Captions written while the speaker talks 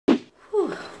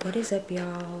What is up,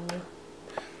 y'all?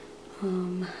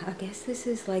 I guess this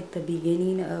is like the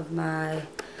beginning of my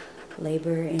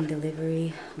labor and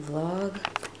delivery vlog.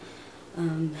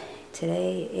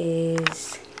 Today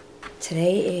is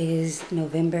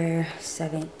November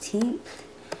 17th,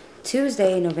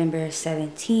 Tuesday, November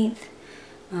 17th.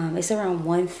 It's around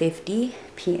 1:50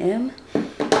 p.m.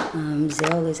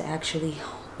 Zell is actually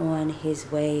on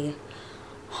his way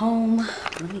home.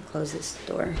 Let me close this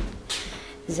door.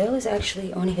 Zell is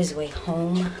actually on his way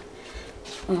home.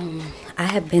 I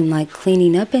have been like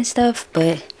cleaning up and stuff,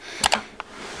 but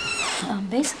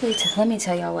basically, let me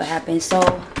tell y'all what happened.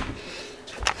 So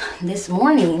this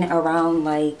morning around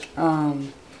like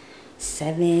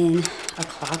 7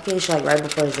 o'clock-ish, like right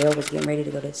before Zell was getting ready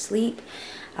to go to sleep,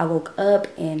 I woke up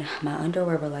and my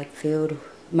underwear were like filled.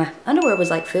 My underwear was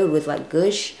like filled with like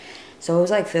gush, so it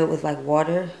was like filled with like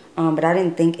water. But I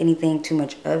didn't think anything too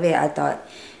much of it. I thought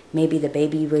maybe the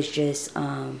baby was just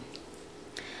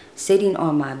sitting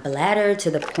on my bladder to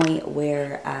the point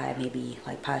where I maybe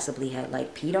like possibly had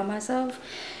like peed on myself.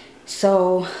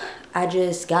 So I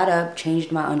just got up,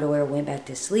 changed my underwear, went back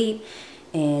to sleep,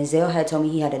 and Zell had told me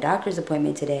he had a doctor's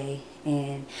appointment today.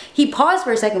 And he paused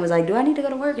for a second, was like, do I need to go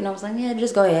to work? And I was like, yeah,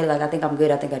 just go ahead. Like, I think I'm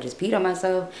good. I think I just peed on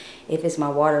myself. If it's my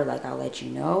water, like, I'll let you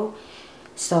know.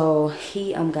 So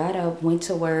he got up, went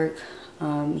to work.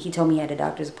 He told me he had a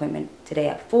doctor's appointment today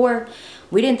at 4.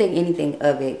 We didn't think anything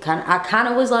of it. I kind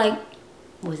of was like,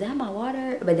 was that my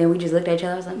water? But then we just looked at each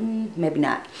other. I was like, maybe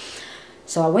not.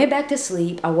 So I went back to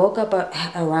sleep. I woke up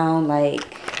around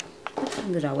like, what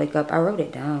time did I wake up? I wrote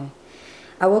it down.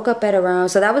 I woke up at around,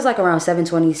 so that was like around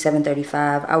 7:20,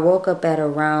 7:35. I woke up at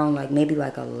around like maybe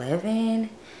like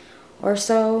 11 or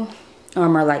so, or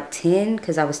like 10,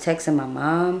 because I was texting my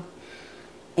mom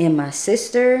and my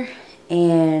sister.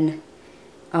 And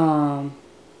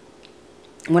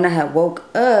when I had woke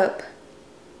up,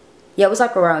 yeah, it was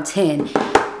like around 10.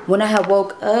 When I had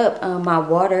woke up, my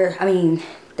water,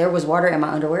 there was water in my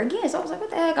underwear again. So I was like, what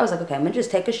the heck? I was like, okay, I'm gonna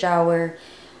just take a shower.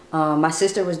 My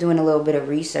sister was doing a little bit of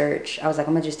research. I was like,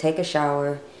 I'm gonna just take a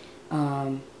shower,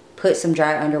 put some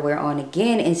dry underwear on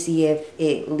again and see if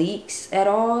it leaks at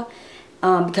all,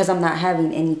 because I'm not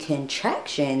having any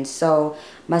contractions. So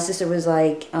my sister was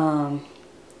like,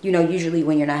 you know, usually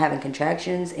when you're not having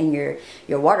contractions and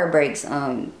your water breaks,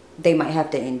 they might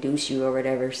have to induce you or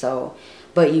whatever. So,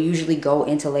 but you usually go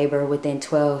into labor within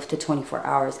 12 to 24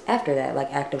 hours after that,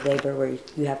 like active labor where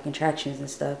you have contractions and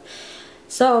stuff.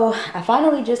 So I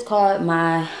finally just called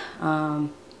my, I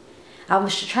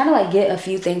was trying to like get a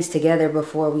few things together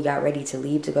before we got ready to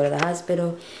leave to go to the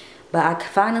hospital. But I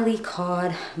finally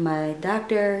called my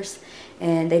doctors,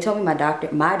 and they told me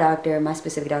my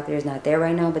specific doctor is not there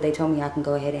right now, but they told me I can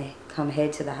go ahead and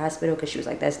head to the hospital, because she was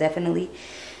like, that's definitely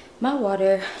my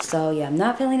water. So yeah, I'm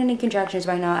not feeling any contractions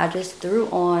right now. I just threw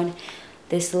on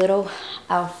this little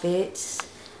outfit,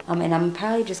 and I'm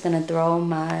probably just gonna throw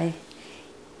my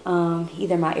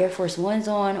either my Air Force Ones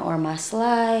on or my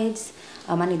slides.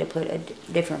 I need to put a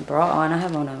different bra on. I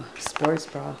have on a sports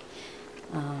bra.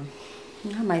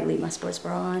 I might leave my sports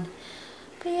bra on.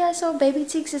 But yeah, so baby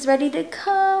Teeks is ready to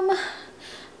come.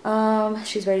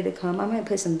 She's ready to come. I might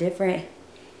put some different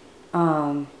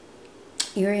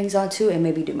earrings on too, and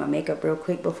maybe do my makeup real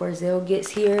quick before Zell gets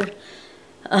here.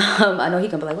 I know he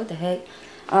gonna be like, what the heck?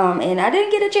 And I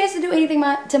didn't get a chance to do anything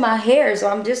to my hair, so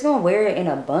I'm just gonna wear it in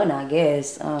a bun, I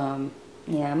guess. Yeah, I'm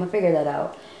gonna figure that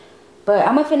out. But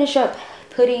I'm gonna finish up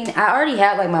putting, I already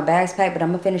have like my bags packed, but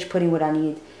I'm gonna finish putting what I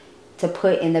need to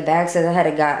put in the bag, since I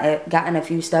had gotten a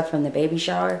few stuff from the baby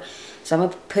shower. So I'm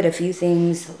gonna put a few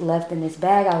things left in this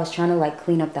bag. I was trying to like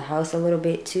clean up the house a little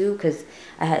bit too, because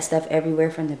I had stuff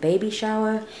everywhere from the baby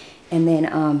shower. And then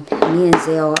me and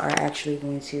Zell are actually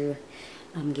going to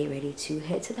get ready to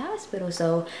head to the hospital.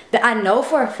 So I know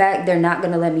for a fact they're not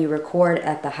gonna let me record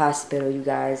at the hospital, you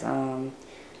guys.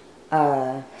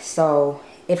 So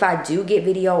if I do get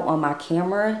video on my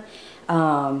camera,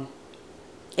 I'm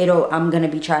gonna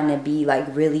be trying to be like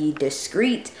really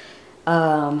discreet,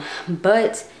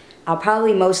 but I'll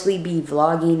probably mostly be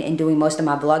vlogging and doing most of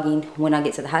my vlogging when I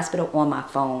get to the hospital on my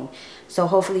phone. So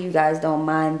hopefully you guys don't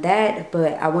mind that,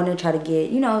 but I want to try to get,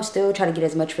 you know, still try to get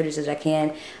as much footage as I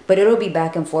can, but it'll be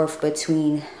back and forth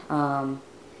between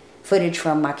footage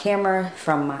from my camera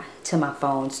to my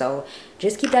phone. So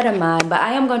just keep that in mind. But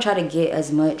I am going to try to get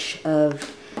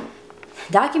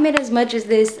document as much of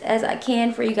this as I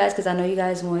can for you guys, because I know you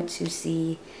guys want to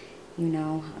see, you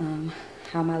know,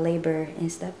 how my labor and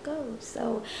stuff goes.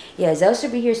 So yeah, Zell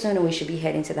should be here soon, and we should be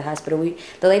heading to the hospital.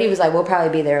 The lady was like, we'll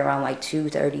probably be there around like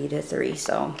 2:30 to 3.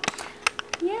 So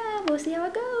yeah, we'll see how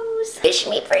it goes. news. Wish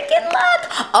me freaking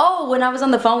luck. Oh, when I was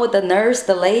on the phone with the nurse,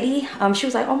 the lady, she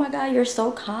was like, oh my God, you're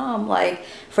so calm. Like,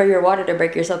 for your water to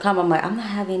break, you're so calm. I'm like, I'm not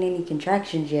having any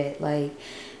contractions yet. Like,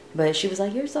 but she was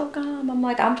like, you're so calm. I'm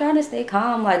like, I'm trying to stay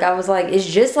calm. Like, I was like, it's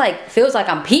just like, feels like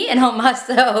I'm peeing on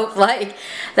myself. Like,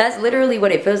 that's literally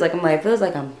what it feels like. I'm like, it feels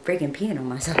like I'm freaking peeing on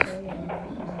myself.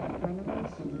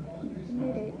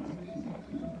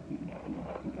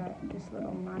 Got this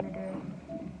little monitor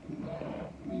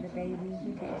and the baby.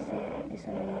 You can't see it. It's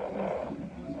underneath it.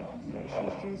 But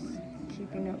she's just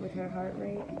keeping up with her heart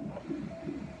rate.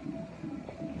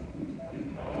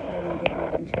 Letting get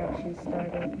my contractions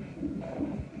started.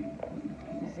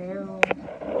 Zero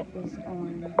is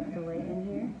on the way in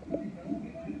here.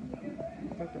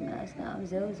 Take the mask down.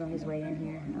 Zero is on his way in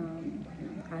here.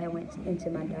 I went into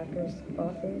my doctor's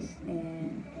office,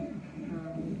 and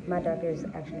my doctor is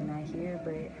actually not here,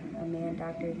 but a man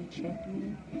doctor, he checked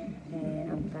me,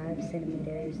 and I'm 5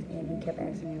 centimeters, and he kept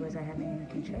asking me, was I having any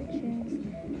contractions?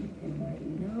 And I'm like,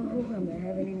 no, I'm not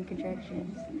having any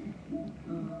contractions.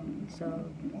 So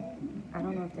I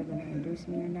don't know if they're gonna induce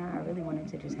me or not. I really want it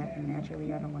to just happen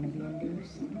naturally. I don't want to be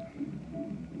induced.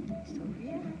 So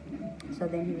yeah. So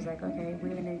then he was like, okay,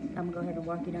 I'm gonna go ahead and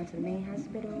walk you down to the main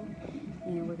hospital,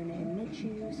 and we're gonna admit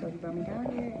you. So he brought me down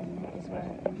here, and that is where I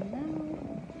am now.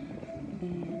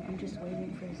 And I'm just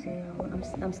waiting for sale.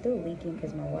 I'm still leaking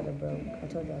because my water broke. I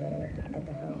told y'all that at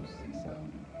the house. So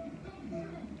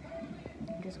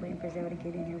I'm just waiting for Zell to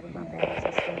get in here with my bags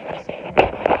and stuff.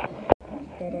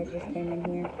 Dad just came in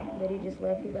here, but he just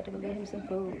left. He about to go get him some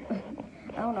food.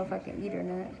 I don't know if I can eat or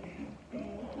not.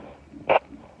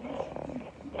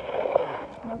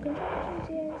 No contractions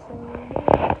yet, so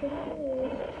yeah, pretty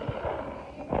good.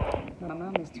 My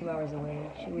mom is 2 hours away.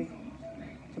 She went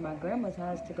to my grandma's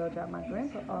house to go drop my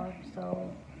grandpa off,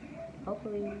 so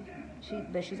hopefully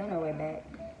she's on her way back.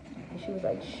 And she was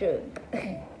like shook.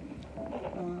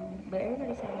 But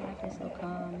everybody said I'm acting so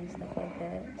calm and stuff like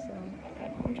that, so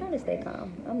I'm trying to stay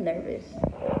calm. I'm nervous.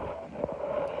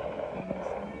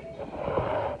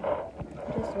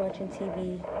 Just watching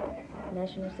TV,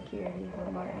 National Security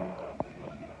with Martin.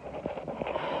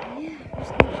 Yeah, I'm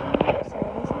just gonna chill out, so I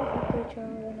guess I'll update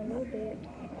y'all in a little bit.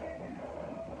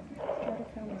 Try to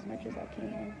film as much as I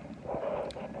can.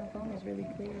 My phone is really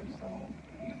clear, so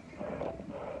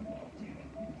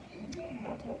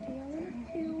I'll talk to y'all in a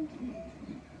few.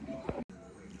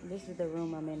 This is the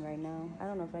room I'm in right now. I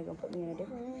don't know if they're gonna put me in a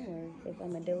different room or if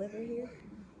I'm gonna deliver here.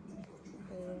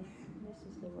 But yeah, this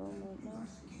is the room right now.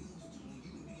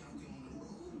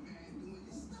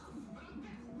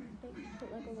 They put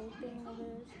like a little thing over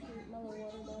there. It's cute. My little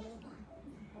water bottle.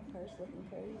 My purse looking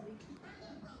crazy.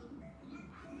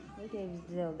 We gave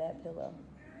Zell that pillow.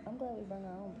 I'm glad we brought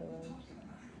our own pillows.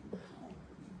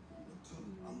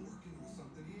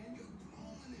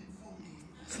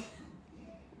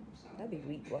 I'd be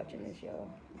weak watching this, y'all.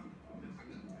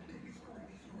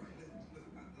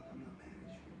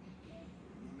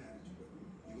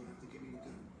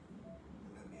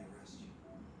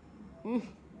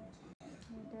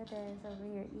 Dada's over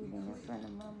here eating in front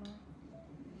of Mama.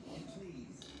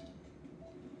 Please.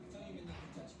 Tell your not to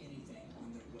touch anything on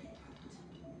their way out.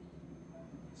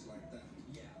 It's like that.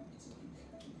 Yeah, it's like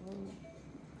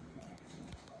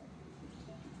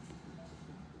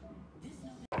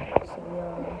that. So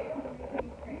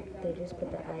they just put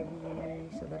the IV in me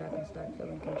so that I can start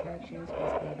feeling contractions.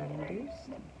 Basically, I got induced.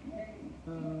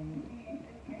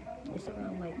 It's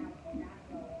around like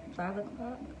 5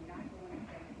 o'clock.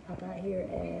 I got here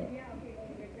at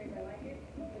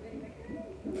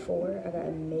 4. I got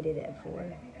admitted at 4.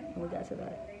 And we got to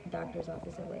the doctor's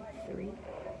office at like 3.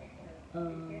 So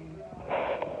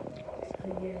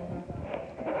yeah.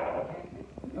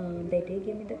 They did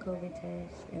give me the COVID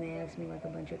test, and they asked me like a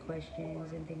bunch of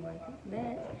questions and things like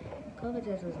that. COVID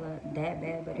test was not that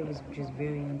bad, but it was just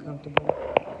very uncomfortable.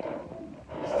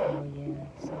 So yeah,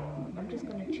 so I'm just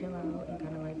gonna chill out and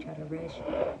kind of like try to rest.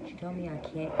 She told me I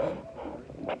can't eat,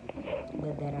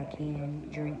 but that I can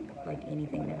drink like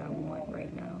anything that I want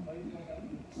right now.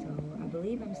 So I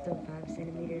believe I'm still 5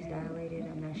 centimeters dilated.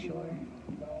 I'm not sure.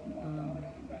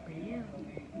 But yeah.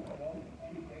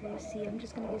 We'll see. I'm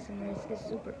just gonna get some rest. It's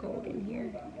super cold in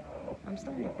here. I'm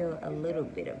starting to feel a little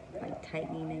bit of like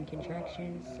tightening and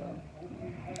contractions, so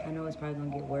I know it's probably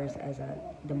gonna get worse as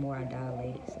the more I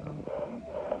dilate. So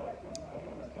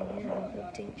yeah, I'll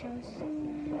update y'all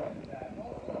soon.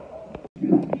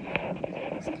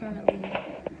 It's currently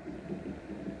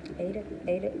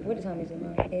 8. What time is it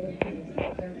now?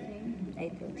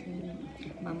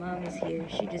 8:13. My mom is here.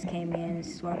 She just came in and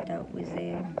swapped out with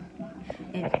Zell.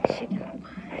 And she got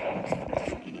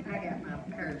I got my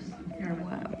purse. purse. Her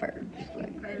wine purse.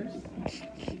 Like purse.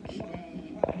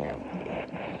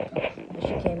 But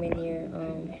she came in here,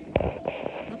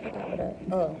 I forgot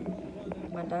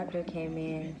what my doctor came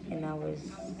in and I was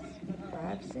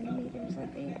 5 centimeters, I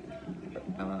think.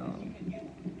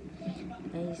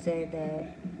 And he said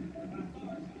that,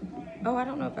 I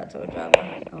don't know if I told y'all,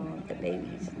 the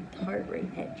baby's heart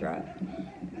rate had dropped.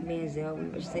 Me and Zell, we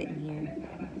were sitting here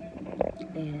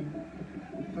and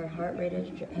her heart rate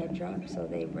had dropped, so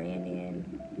they ran in,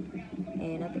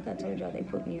 and I think I told y'all they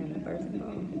put me on the birthing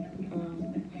ball.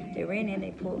 They ran in,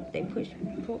 they pushed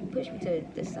me to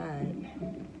the side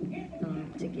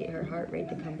to get her heart rate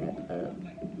to come back up,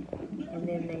 and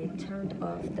then they turned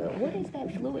off what is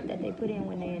that fluid that they put in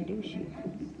when they induce you?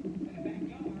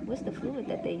 What's the fluid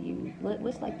that they use?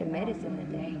 What's like the medicine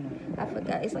that they? I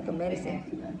forgot. It's like a medicine.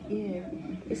 Yeah,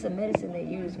 it's a medicine they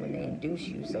use when they induce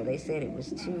you. So they said it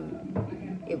was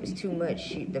too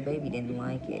much. The baby didn't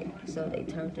like it, so they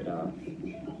turned it off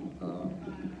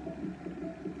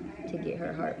to get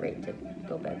her heart rate to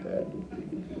go back up.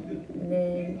 And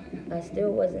then I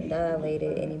still wasn't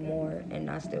dilated anymore, and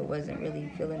I still wasn't really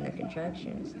feeling the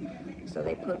contractions. So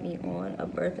they put me on a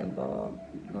birthing ball.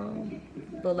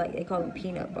 But like they call them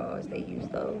peanut balls. They use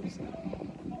those.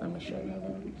 I'm gonna show you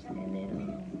those. And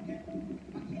then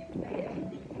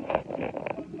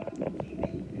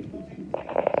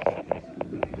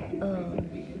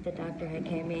the doctor had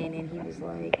came in and he was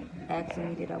like asking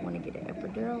me did I want to get an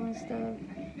epidural and stuff,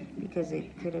 because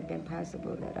it could have been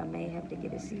possible that I may have to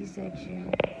get a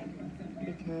C-section,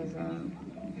 because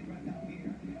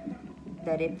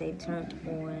that if they turned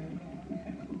on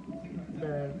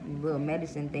the little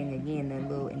medicine thing again, the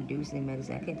little inducing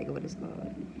medicine, I can't think of what it's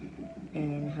called,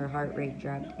 and her heart rate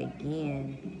dropped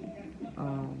again,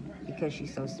 because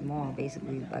she's so small,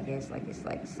 basically, I guess, like, it's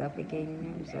like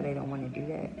suffocating her, so they don't want to do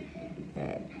that.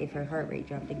 That if her heart rate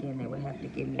dropped again, they would have to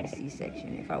give me a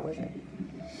C-section if I wasn't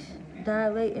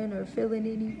dilating or feeling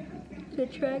any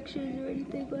contractions or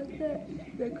anything like that.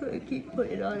 They couldn't keep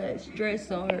putting all that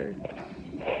stress on her.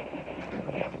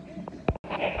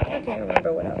 I can't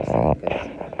remember what I was saying because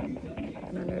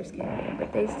my nurse came in,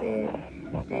 but they said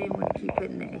they didn't want to keep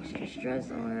putting the extra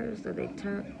stress on her, so they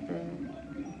turned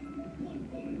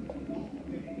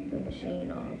the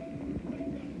machine off.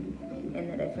 And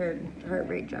that if her heart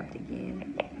rate dropped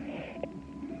again,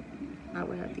 I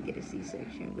would have to get a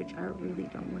C-section, which I really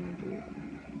don't want to do.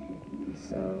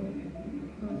 So,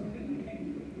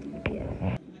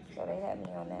 yeah. So they had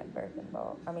me on that birthing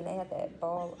ball. I mean, they had that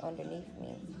ball underneath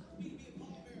me.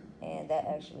 And that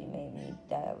actually made me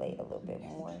dilate a little bit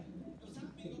more.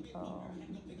 So,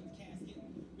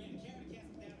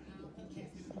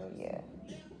 yeah.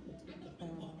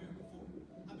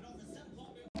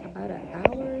 About an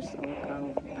hour or so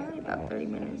ago, probably about 30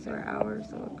 minutes or an hour or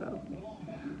so ago,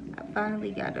 I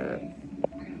finally got up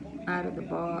out of the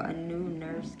ball. A new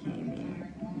nurse came in.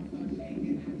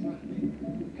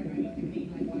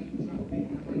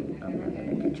 I'm having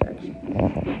a contraction.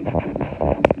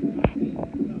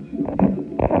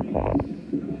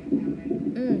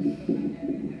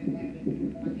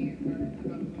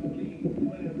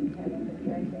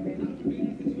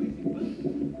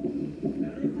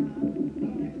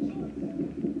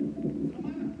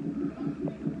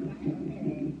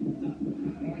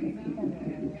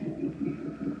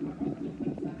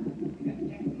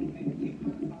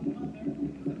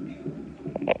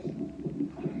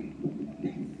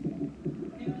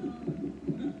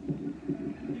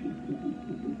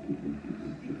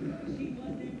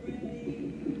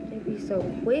 They be so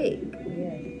quick.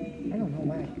 Yeah. I don't know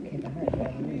why I kept the heart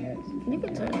driving me nuts. You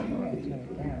can turn them Yeah, on. turn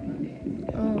it down.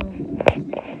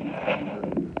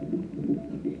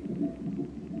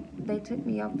 They took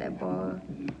me off that ball,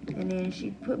 and then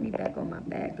she put me back on my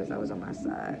back because I was on my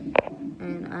side,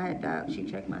 and she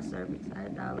checked my cervix. I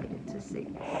had dilated to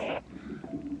 6,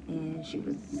 and she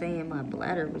was saying my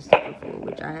bladder was super full,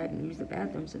 which I hadn't used the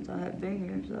bathroom since I had been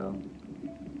here. So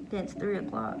then it's 3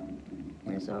 o'clock,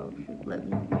 and so she let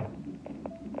me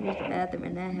use the bathroom,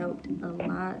 and that helped a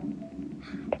lot.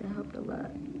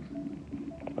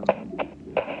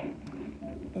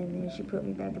 And then she put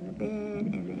me back in the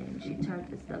bed, and then she turned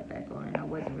the stuff back on, and I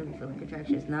wasn't really feeling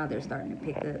contractions. Now they're starting to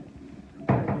pick up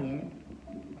again.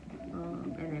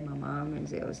 And then my mom and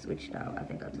Zell switched out. I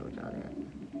think I told y'all that.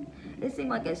 It seemed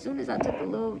like as soon as I took a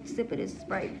little sip of this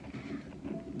Sprite,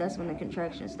 that's when the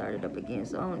contractions started up again.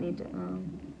 So I don't need to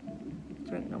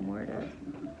drink no more of that.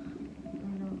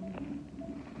 And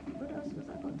what else was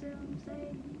I gonna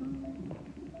say? I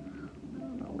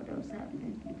don't know what else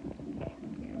happened. I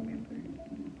can't remember.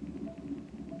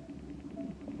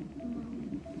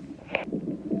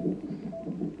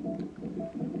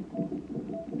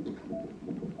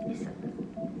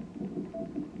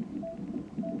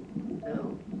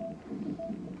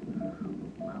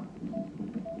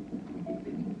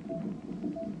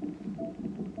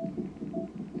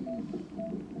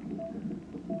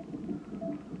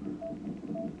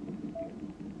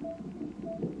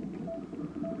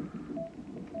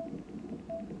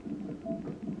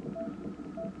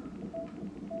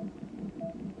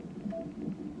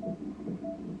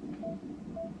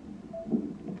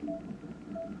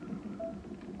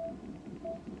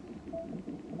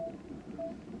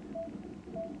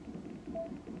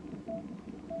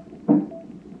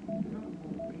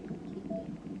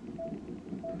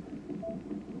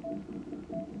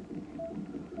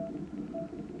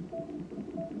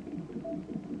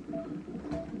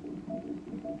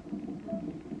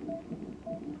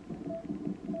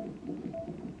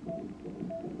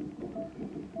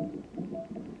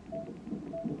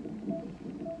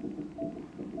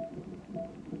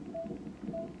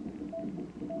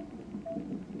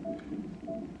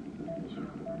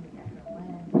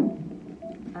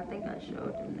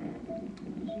 showed them that.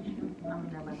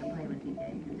 I'm not about to play with TK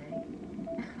today.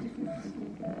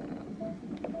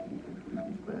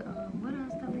 But what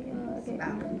else tell me?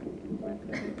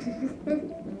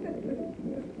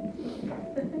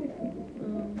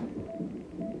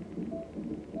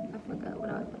 I forgot what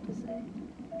I was about to say.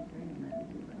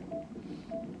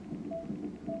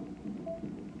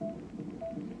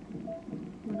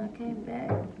 When I came back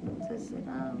to sit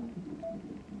down,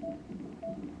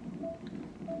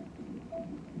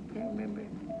 can't remember.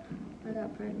 I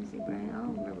got pregnancy brain. I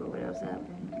don't remember what else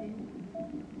happened. Okay?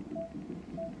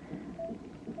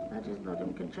 I just know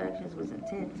them contractions was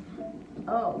intense.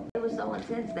 Oh, it was so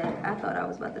intense that I thought I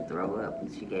was about to throw up.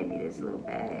 She gave me this little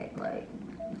bag. Like,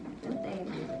 them things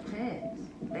was intense.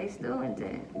 They still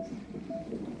intense.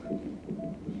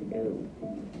 Shoot.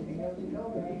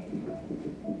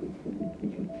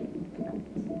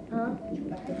 Huh?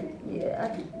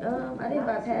 Yeah, I didn't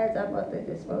buy pads. I bought the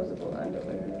disposable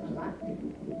underwear.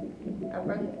 I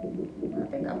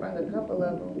think I brought a couple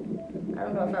of them. I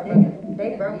don't know if I brought.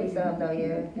 They brought me some though,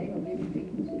 yeah.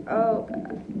 Oh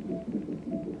God.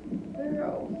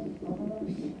 Girl.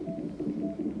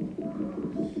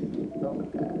 Oh my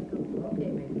God. Okay,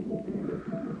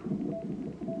 baby.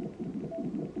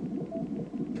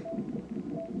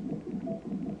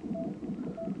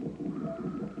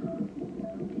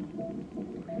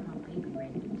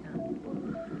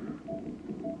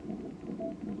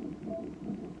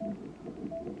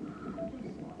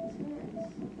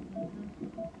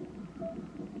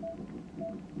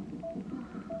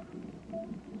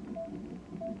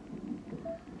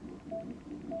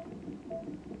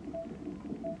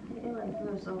 It like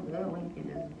feels so good when you can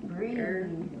just breathe.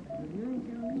 You ain't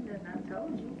tell me that. I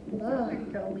told you. Somebody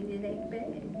told me it ain't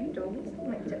bad. You told me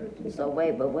somebody told you. So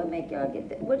wait, but what make y'all get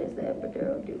that? What does the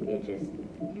epidural do? It just,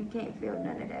 you can't feel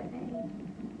none of that pain.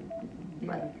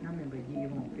 Like, I remember you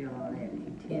won't feel all that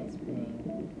intense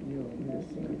pain. You'll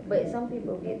see. But some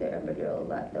people get their epidural a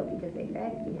lot though because they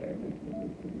back be hurting.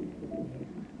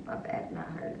 My back not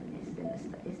hurting.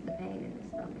 It's the pain in the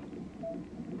stomach.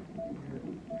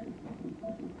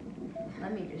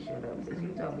 Let me just shut up since you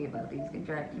told me about these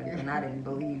contractions and I didn't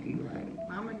believe you. Like,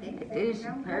 Mama, this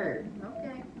hurt.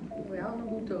 Okay. Well, I don't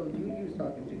know who told you you was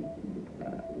talking to.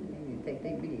 They need to take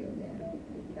their video down.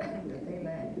 Because they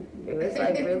lying. It was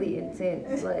like really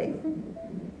intense. Like,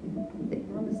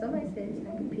 Mama, somebody said it's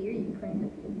like a period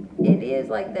cramp. it is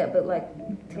like that, but like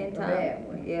 10 A times. bad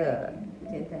one. Yeah.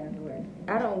 10 times worse.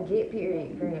 I don't get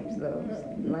period cramps though,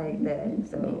 like that.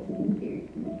 So, Period.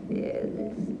 yeah,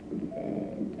 it's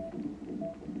bad.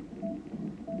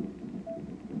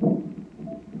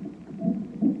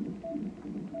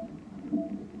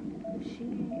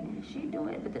 She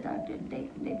doing it, but the doctor, they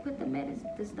put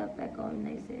the stuff back on and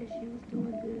they said she was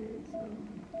doing good, so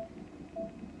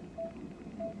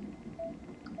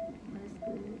that's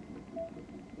good.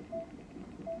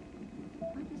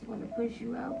 I just want to push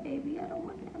you out, baby. I don't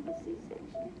want to have a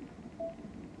C-section.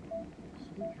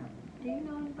 She coming. Do you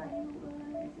know anybody who will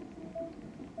have a C-section?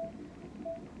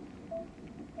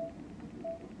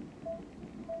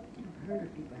 I've heard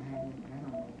of people having it, but I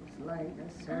don't know what it's like.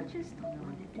 That's I surgery. just don't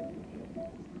want to do it.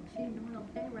 She doing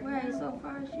okay right Right, now. so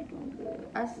far she doing good.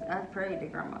 I prayed to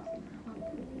grandma. I'm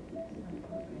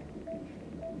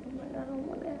like, I don't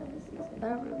want to have a C-section. I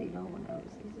really don't want to have a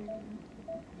C-section.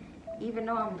 Even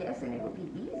though I'm guessing it would be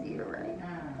easier, right?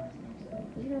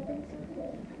 You don't think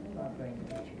so? I'll bring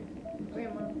the picture.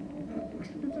 Grandma.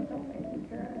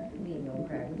 We ain't gonna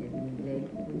cry. We just need leg.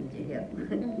 We need your help.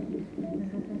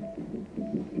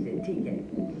 She said, TK.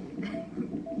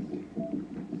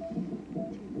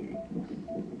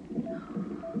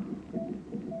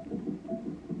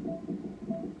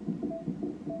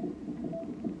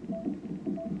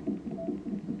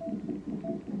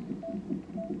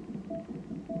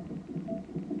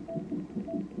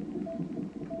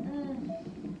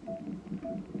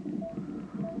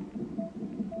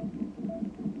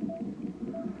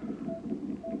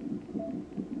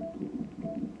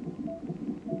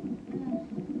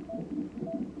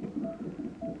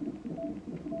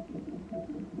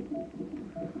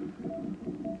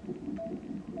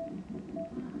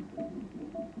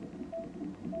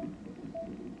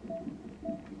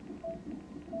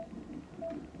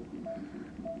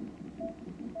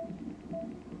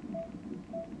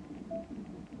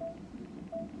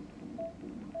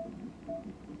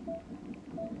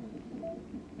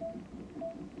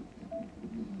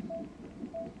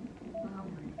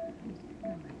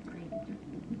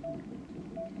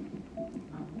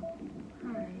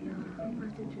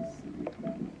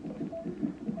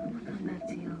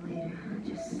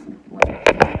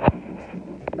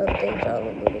 update y'all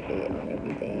a little bit on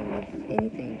everything. If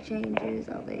anything changes,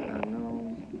 I'll let y'all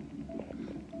know.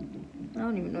 I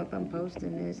don't even know if I'm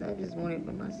posting this. I just want it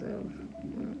for myself.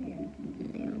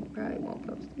 Yeah, probably won't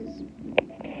post this.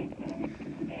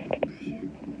 Yeah.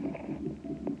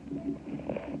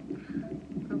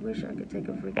 I wish I could take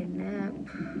a freaking nap,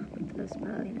 but that's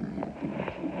probably not happening.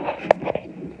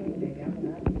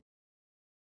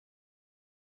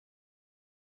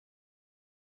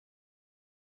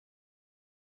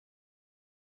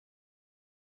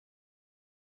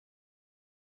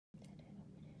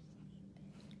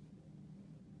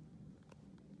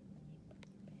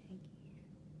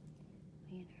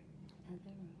 In her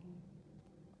other room,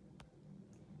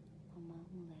 my mom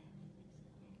left.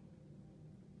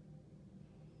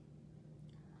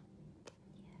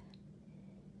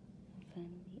 I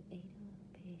finally ate a little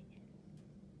bit.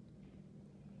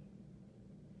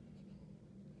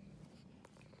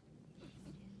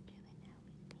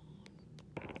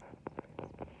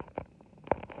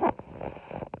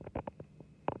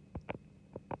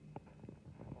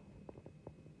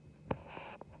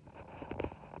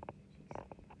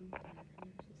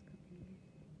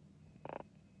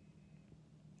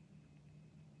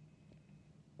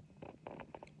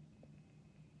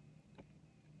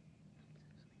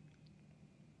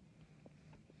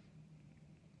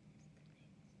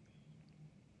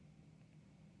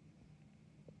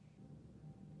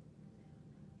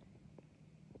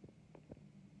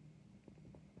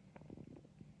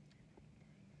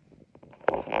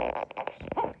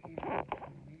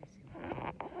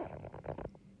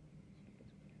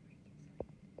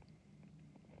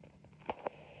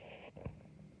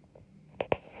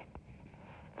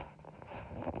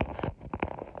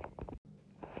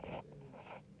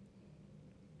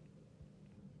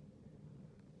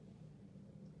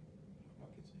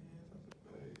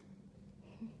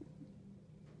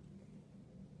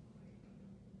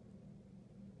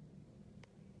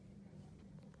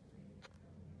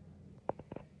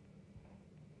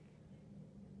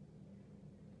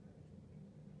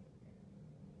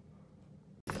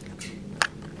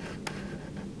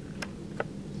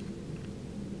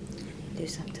 Do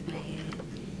something to my head.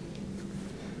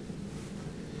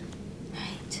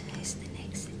 Alright, it's the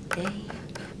next day.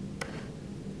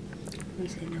 We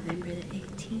say November the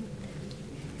 18th.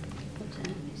 What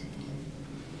time is it?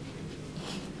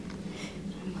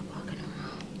 I'm walking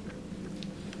around.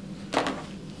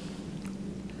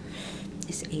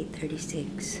 It's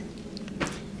 8:36.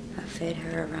 I fed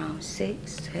her around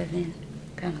 6, 7,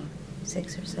 kind of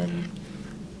 6 or 7.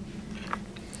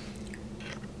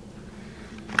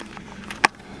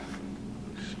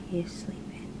 She is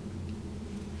sleeping.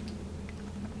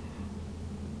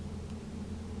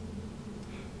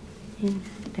 And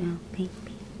down, baby.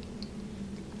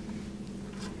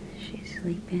 She's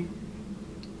sleeping.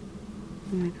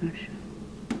 Oh my gosh.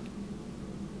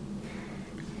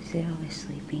 She's always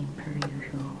sleeping per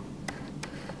usual.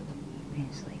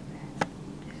 Been sleeping.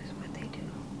 This is what they do.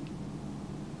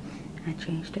 I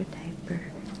changed her diaper.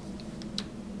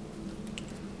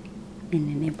 And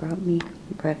then they brought me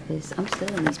breakfast. I'm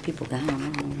still in these people gown. I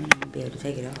don't know when I'm gonna be able to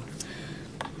take it off.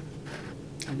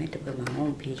 I meant to put my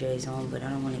own PJs on, but I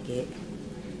don't want to get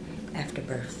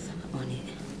afterbirth on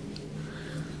it.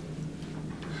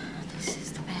 This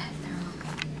is the bathroom.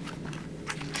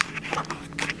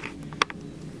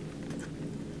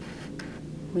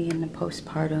 We in the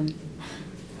postpartum.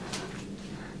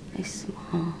 It's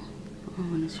small. I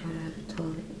want to show her the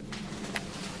toilet.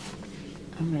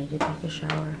 I'm ready to take a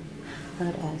shower. I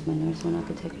had asked my nurse when I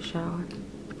could take a shower.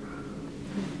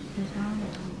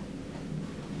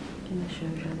 I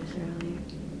showed y'all this earlier.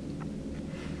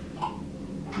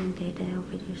 And they died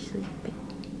over there sleeping.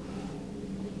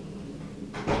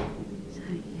 So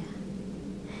yeah.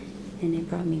 And they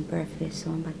brought me breakfast,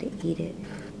 so I'm about to eat it.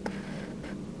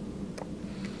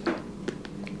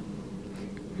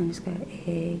 And it's got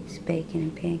eggs, bacon,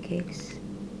 and pancakes.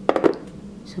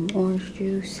 Some orange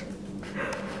juice.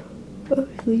 I'm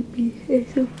sleepy. And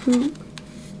some fruit.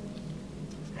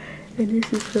 And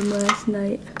this is from last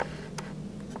night.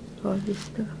 All this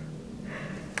stuff.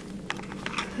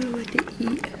 I want to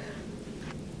eat.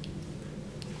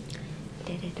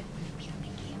 Dad, I don't want to be on the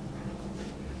camera.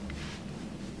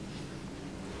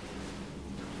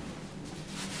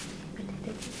 But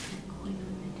that's not going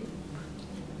on to do.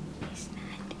 It's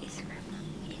not. It's for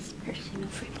me. It's personal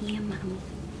for me and Mommy.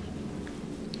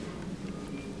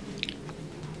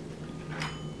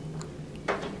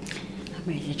 I'm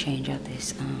ready to change out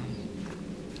this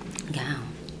gown.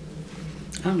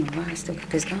 I don't know why I still got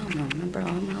this gown on. I brought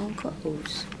all my own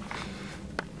clothes.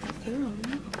 Girl,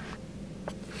 no.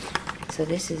 So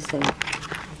this is the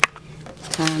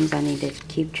times I need to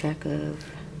keep track of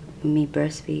me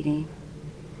breastfeeding.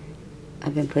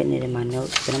 I've been putting it in my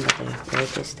notes, but I'm about to write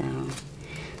this down.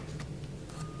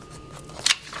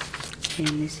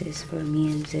 And this is for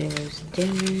me and Zero's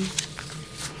dinner.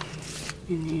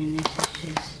 And then this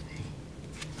is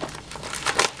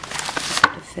just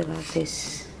to fill out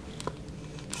this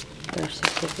birth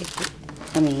certificate.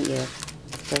 Yeah,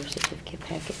 birth certificate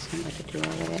packet. So I'm about to do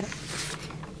all of that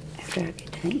after I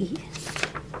get done eating.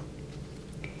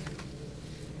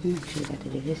 I'm actually about to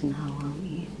do this now while I'm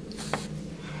eating.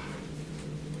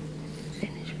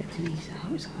 Finish filling these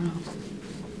out so I don't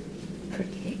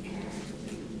forget.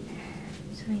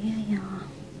 So yeah, y'all.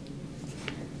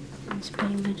 That's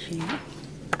pretty much it.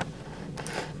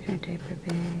 Her diaper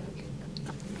bag.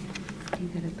 You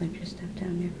got a bunch of stuff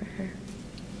down there for her.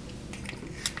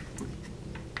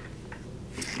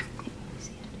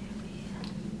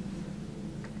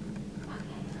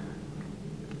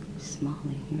 Small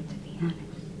in here, to be honest.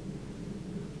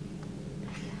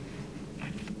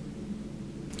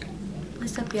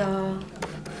 What's up, y'all?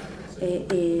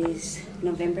 It is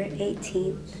November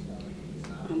 18th,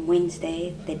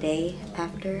 Wednesday, the day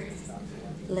after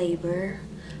labor.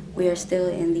 We are still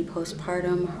in the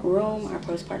postpartum room, our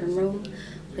postpartum room.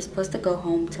 We're supposed to go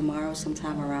home tomorrow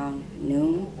sometime around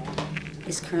noon.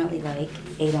 It's currently like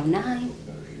 8:09.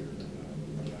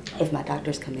 If my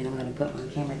doctors come in, I'm gonna put my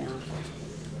camera down.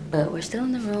 But we're still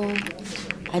in the room.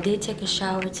 I did take a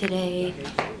shower today,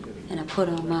 and I put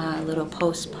on my little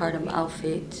postpartum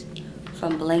outfit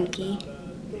from Blanky.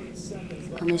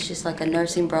 It's just like a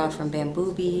nursing bra from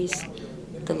Bamboobies,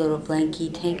 the little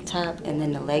Blanky tank top, and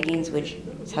then the leggings, which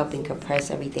is helping compress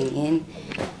everything in.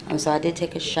 So I did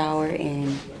take a shower,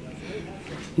 and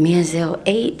me and Zell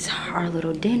ate our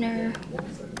little dinner.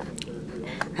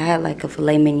 I had like a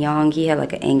filet mignon. He had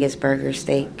like an Angus burger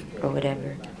steak or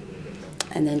whatever.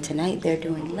 And then tonight they're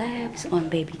doing labs on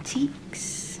baby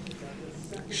Teeks.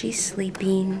 She's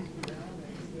sleeping.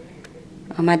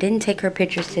 I didn't take her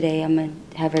pictures today. I'm gonna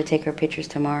have her take her pictures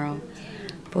tomorrow.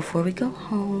 Before we go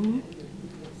home,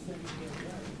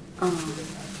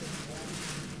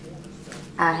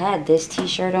 I had this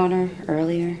t-shirt on her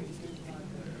earlier,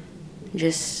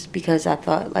 just because I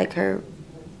thought like her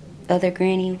other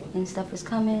granny and stuff was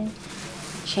coming.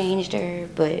 Changed her,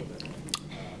 but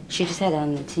she just had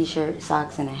on the t-shirt,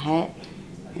 socks, and a hat.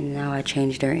 And now I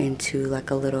changed her into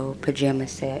like a little pajama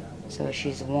set so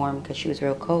she's warm because she was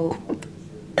real cold.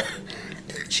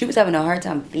 She was having a hard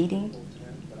time feeding.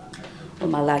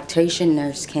 When my lactation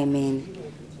nurse came in,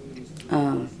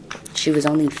 she was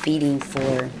only feeding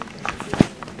for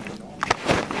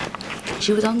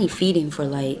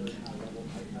like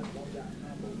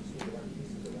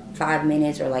 5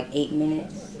 minutes or like 8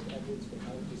 minutes.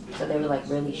 So they were like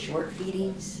really short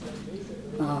feedings.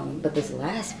 But this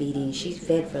last feeding, she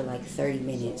fed for like 30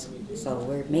 minutes. So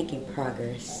we're making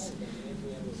progress.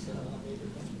 So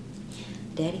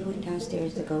Daddy went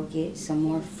downstairs to go get some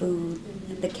more food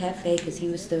at the cafe because he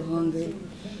was still hungry.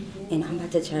 And I'm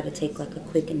about to try to take like a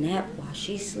quick nap while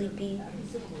she's sleeping.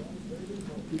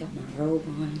 Got my robe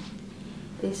on.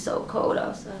 It's so cold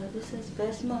outside. This is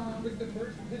best mom.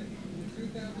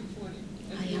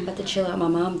 Oh yeah, I'm about to chill out. My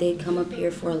mom did come up here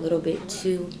for a little bit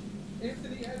too.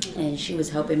 And she was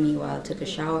helping me while I took a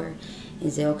shower.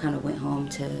 And Zell kind of went home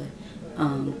to,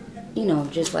 you know,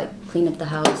 just like clean up the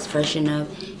house, freshen up.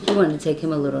 He wanted to take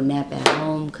him a little nap at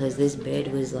home because this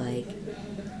bed was like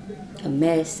a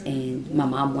mess. And my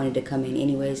mom wanted to come in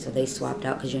anyway, so they swapped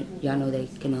out because y'all know they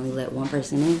can only let one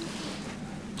person in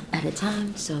at a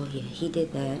time. So yeah, he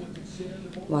did that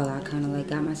while I kind of like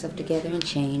got myself together and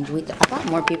changed. I thought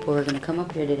more people were going to come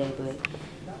up here today, but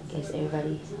I guess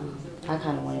everybody, I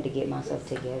kind of wanted to get myself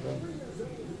together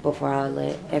before I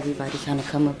let everybody kind of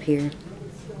come up here.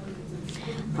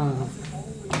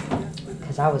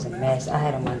 Because I was a mess. I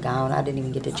had on my gown. I didn't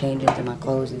even get to change into my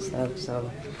clothes and stuff,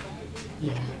 so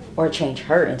yeah. Or change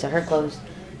her into her clothes.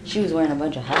 She was wearing a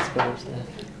bunch of hospital stuff.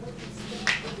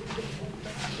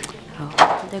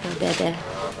 Oh, there goes Dada.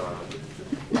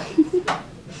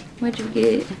 What'd you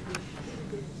get?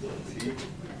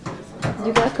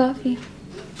 You got coffee?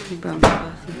 You brought me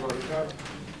coffee.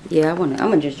 Yeah, I'm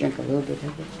gonna just drink a little bit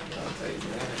of it.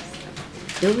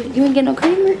 Do it? You ain't get no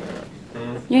creamer?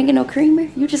 You ain't get no creamer?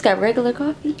 You just got regular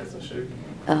coffee? That's some sugar.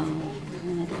 Oh,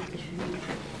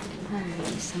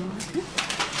 alright, so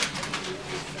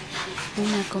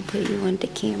I'm not gonna put you on the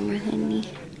camera, honey.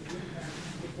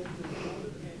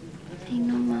 Hey,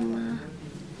 no, mama.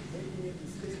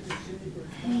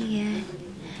 Oh, yeah.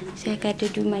 So I got to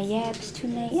do my yabs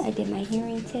tonight. I did my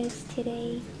hearing test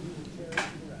today.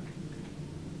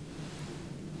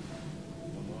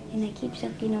 And and I keep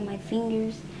sucking on my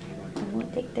fingers. I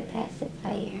won't take the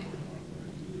pacifier.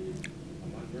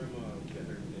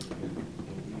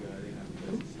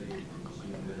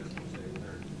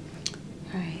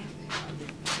 Alright.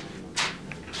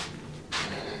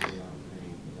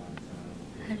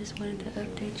 I just wanted to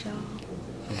update y'all.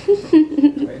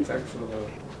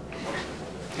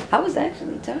 I was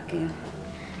actually talking.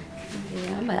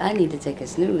 Yeah, I need to take a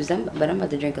snooze, but I'm about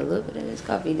to drink a little bit of this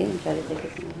coffee, then try to take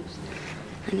a snooze.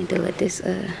 I need to let this,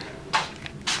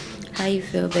 how you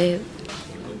feel, babe?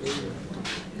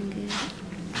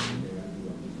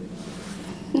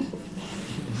 Good.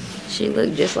 She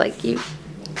looked just like you.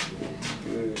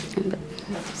 I'm about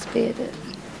to spit it.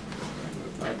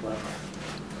 I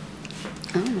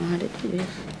don't know how to do this.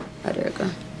 Oh, there we go.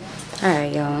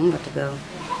 Alright, y'all, I'm about to go.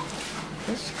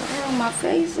 This scar on my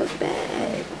face look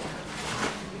bad.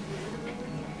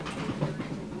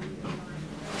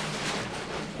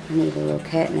 I need a little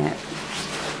cat nap.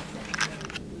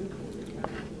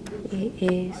 It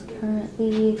is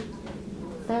currently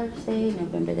Thursday,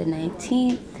 November the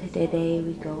 19th. The day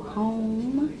we go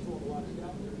home.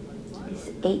 It's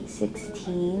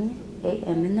 8:16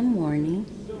 a.m. in the morning.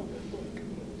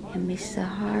 And Miss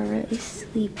Sahara is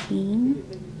sleeping.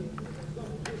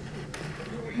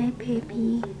 Hi,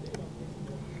 baby.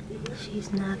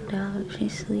 She's knocked out.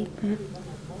 She's sleeping.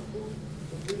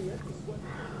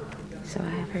 So I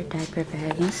have her diaper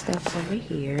bag and stuff over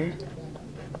here.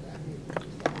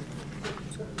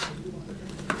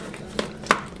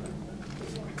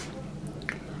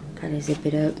 Gotta zip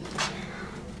it up.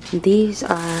 These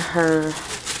are her,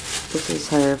 this is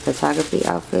her photography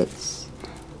outfits.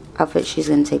 Outfit she's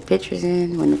gonna take pictures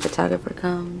in when the photographer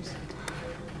comes.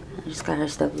 I just got her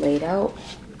stuff laid out.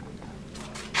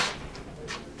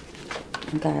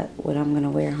 I got what I'm gonna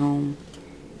wear home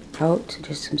out.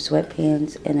 Just some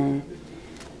sweatpants and a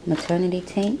maternity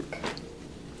tank.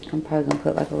 I'm probably gonna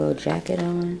put like a little jacket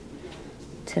on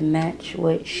to match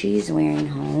what she's wearing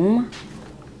home.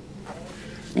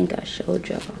 I think I showed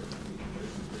y'all.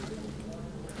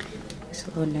 It's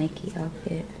a little Nike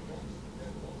outfit.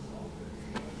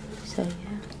 So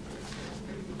yeah.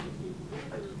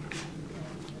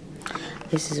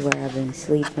 This is where I've been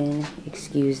sleeping.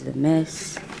 Excuse the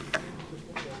mess.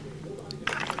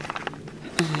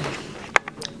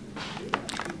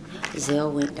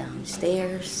 Zell went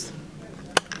downstairs.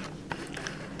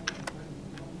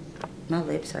 My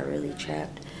lips are really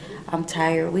chapped. I'm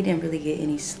tired. We didn't really get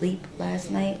any sleep last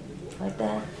night like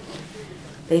that.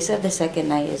 They said the second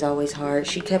night is always hard.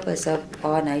 She kept us up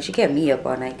all night. She kept me up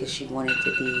all night because she wanted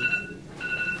to be...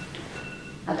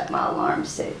 I got my alarm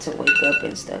set to wake up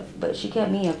and stuff. But she kept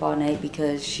me up all night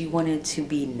because she wanted to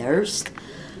be nursed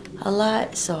a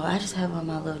lot. So I just have on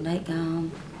my little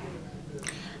nightgown.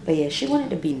 But yeah, she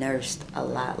wanted to be nursed a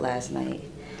lot last night.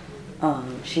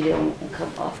 She didn't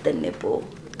come off the nipple.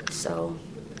 So,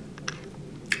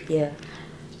 yeah.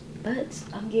 But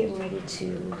I'm getting ready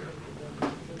to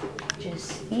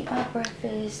just eat my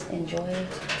breakfast, enjoy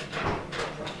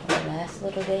my last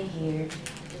little day here.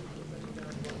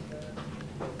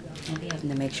 I'll be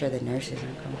having to make sure the nurses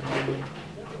are coming in.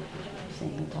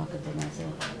 Sitting here talking to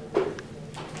myself.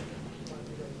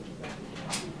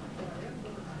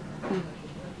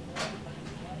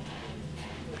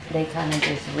 They kind of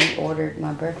just reordered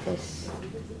my breakfast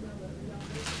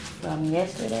from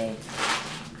yesterday.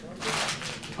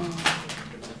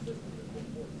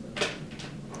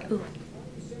 Ooh.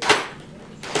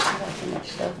 I got too much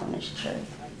stuff on this tray.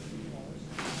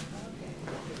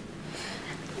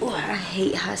 Ooh, I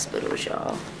hate hospitals,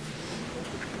 y'all.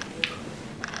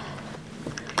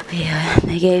 Yeah,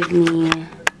 they gave me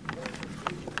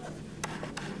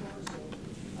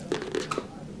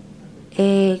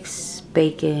eggs,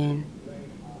 bacon,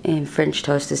 and French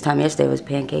toast this time. Yesterday was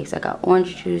pancakes. I got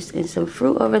orange juice and some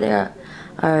fruit over there.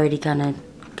 I already kind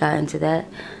of got into that.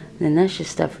 And then that's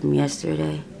just stuff from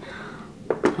yesterday.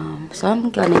 So I'm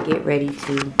gonna get ready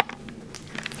to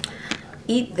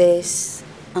eat this.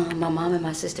 My mom and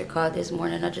my sister called this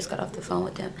morning. I just got off the phone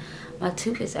with them. My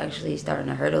tooth is actually starting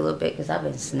to hurt a little bit because I've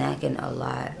been snacking a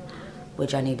lot,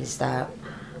 which I need to stop.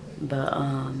 But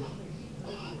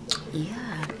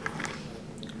yeah.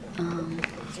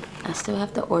 I still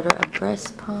have to order a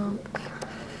breast pump.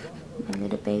 My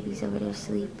little baby's over there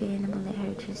sleeping. I'm gonna let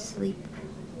her just sleep.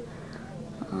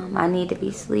 I need to be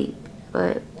asleep,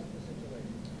 but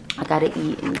I gotta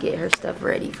eat and get her stuff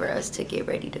ready for us to get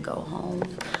ready to go home.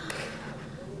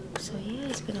 So yeah,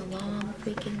 it's been a long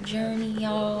freaking journey,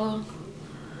 y'all.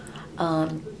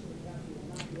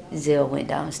 Zill went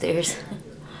downstairs.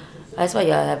 That's why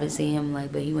y'all haven't seen him,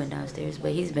 like, but he went downstairs.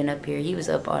 But he's been up here. He was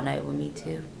up all night with me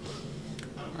too.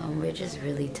 We're just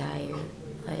really tired.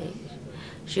 Like,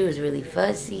 she was really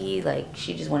fussy. Like,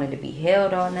 she just wanted to be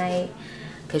held all night.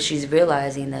 Because she's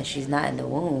realizing that she's not in the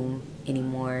womb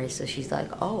anymore. So she's like,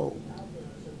 oh,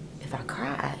 if I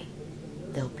cry,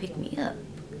 they'll pick me up.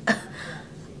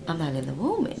 I'm not in the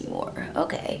womb anymore.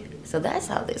 Okay, so that's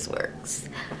how this works.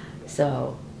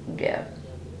 So, yeah.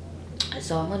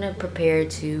 So I'm going to prepare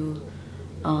to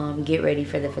get ready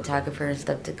for the photographer and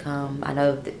stuff to come. I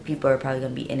know that people are probably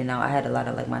going to be in and out. I had a lot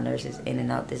of, like, my nurses in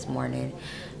and out this morning.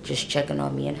 Just checking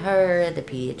on me and her, the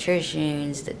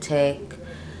pediatricians, the tech,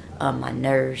 my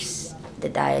nurse, the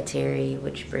dietary,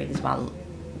 which brings my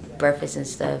breakfast and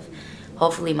stuff.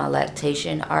 Hopefully my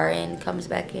lactation RN comes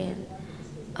back in.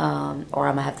 Or I'm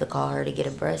going to have to call her to get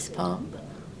a breast pump.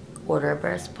 Order a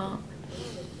breast pump.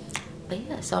 But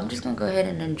yeah, so I'm just going to go ahead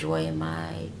and enjoy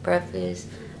my breakfast.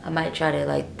 I might try to,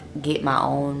 like, get my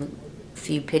own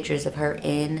few pictures of her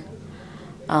in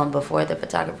before the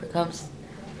photographer comes.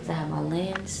 Because I have my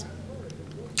lens.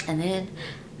 And then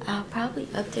I'll probably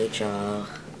update y'all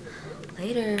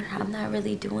later. I'm not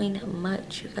really doing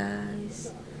much, you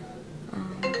guys.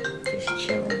 Just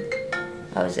chilling.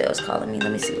 Oh, Zell's calling me.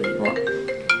 Let me see what you want.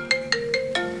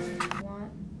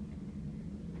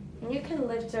 And you can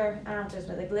lift her, just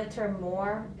like lift her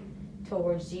more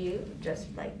towards you, just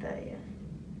like that, yeah.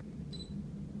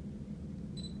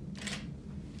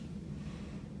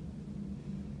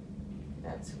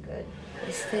 That's good.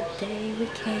 It's the day we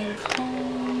came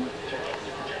home.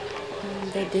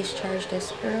 They discharged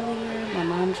us earlier. My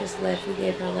mom just left. We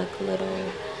gave her like a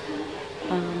little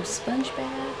sponge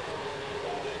bath.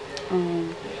 And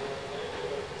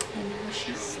now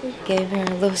she's asleep. Gave her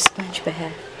a little sponge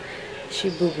bath. She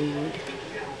boo-booed.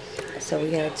 So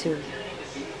we had to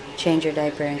change her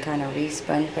diaper and kind of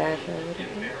re-sponge bath her a little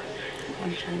bit.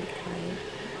 I'm trying to be quiet.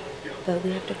 But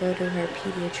we have to go to her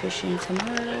pediatrician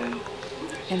tomorrow.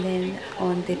 And then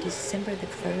on the December the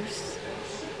 1st,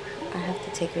 I have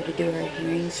to take her to do her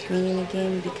hearing screening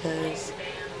again because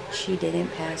she didn't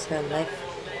pass her left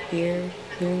ear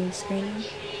hearing screening.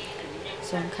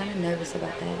 So I'm kind of nervous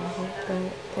about that. I hope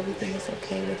that everything is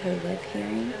okay with her left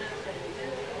hearing.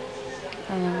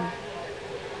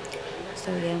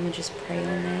 So yeah, I'm gonna just pray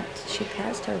on that. She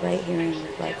passed her right hearing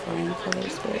with like flying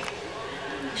colors, but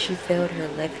she failed her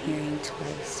left hearing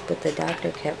twice. But the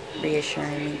doctor kept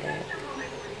reassuring me that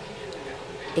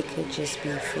it could just be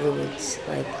fluids,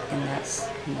 like, and that's,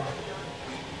 you know,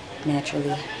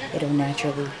 naturally, it'll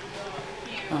naturally,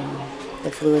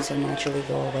 the fluids will naturally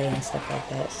go away and stuff like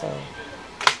that. So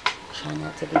try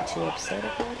not to be too upset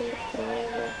about it or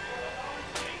whatever.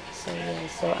 So yeah,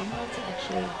 so I'm about to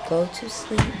actually go to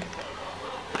sleep.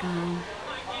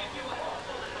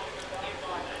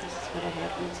 This is what I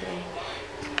had on today.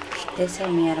 They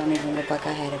tell me I don't even look like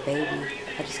I had a baby.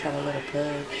 I just got a little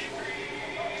pug.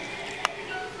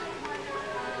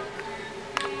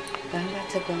 But I'm about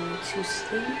to go to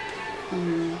sleep.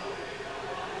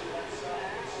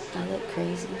 I look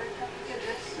crazy.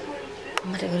 I'm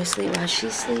about to go to sleep while she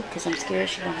sleep because I'm scared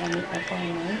she gonna have me up all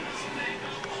night.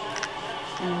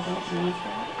 And I don't need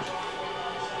that.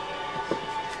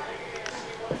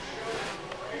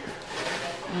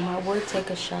 I would take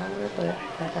a shower, but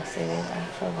like I said, I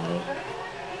feel like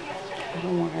I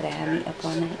don't want her to have me up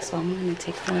all night, so I'm gonna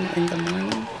take one in the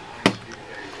morning.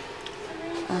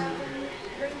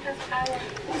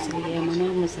 So yeah, my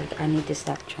mom was like, I need to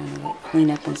stop trying to like clean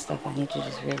up and stuff. I need to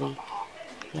just really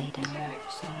lay down.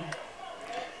 So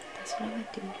that's what I'm gonna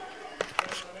do.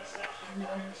 And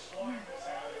yeah,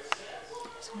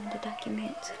 just wanted to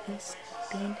document us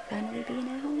finally being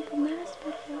at home from the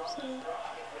hospital. So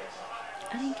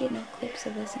I didn't get no clips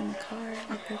of us in the car,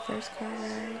 like her first car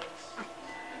ride. I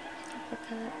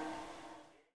forgot.